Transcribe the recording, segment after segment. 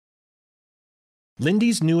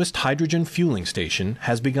Linde's newest hydrogen fueling station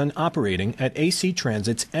has begun operating at AC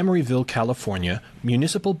Transit's Emeryville, California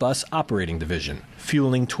Municipal Bus Operating Division,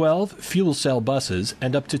 fueling 12 fuel cell buses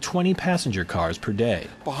and up to 20 passenger cars per day.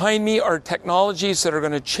 Behind me are technologies that are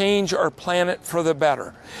going to change our planet for the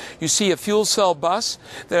better. You see a fuel cell bus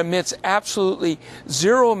that emits absolutely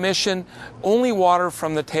zero emission, only water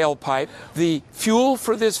from the tailpipe. The fuel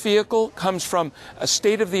for this vehicle comes from a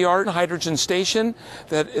state-of-the-art hydrogen station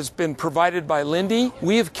that has been provided by Linde.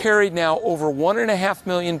 We have carried now over 1.5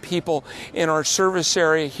 million people in our service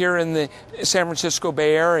area here in the San Francisco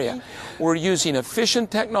Bay Area. We're using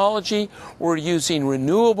efficient technology, we're using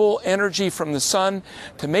renewable energy from the sun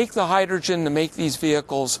to make the hydrogen, to make these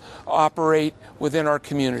vehicles operate within our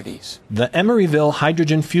communities. The Emeryville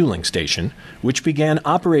Hydrogen Fueling Station, which began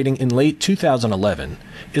operating in late 2011,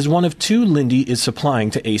 is one of two Linde is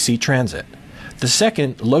supplying to AC Transit. The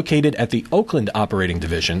second, located at the Oakland Operating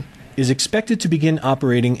Division, is expected to begin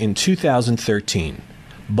operating in 2013.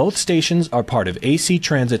 Both stations are part of AC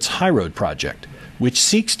Transit's High Road project, which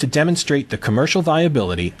seeks to demonstrate the commercial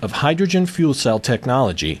viability of hydrogen fuel cell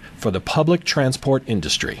technology for the public transport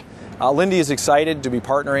industry. Linde is excited to be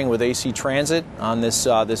partnering with AC Transit on this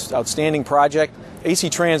outstanding project. AC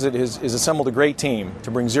Transit has assembled a great team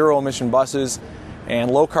to bring zero-emission buses and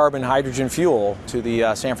low-carbon hydrogen fuel to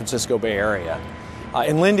the San Francisco Bay Area.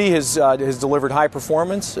 And Linde has delivered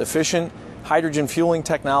high-performance, efficient hydrogen fueling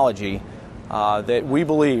technology that we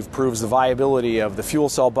believe proves the viability of the fuel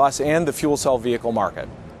cell bus and the fuel cell vehicle market.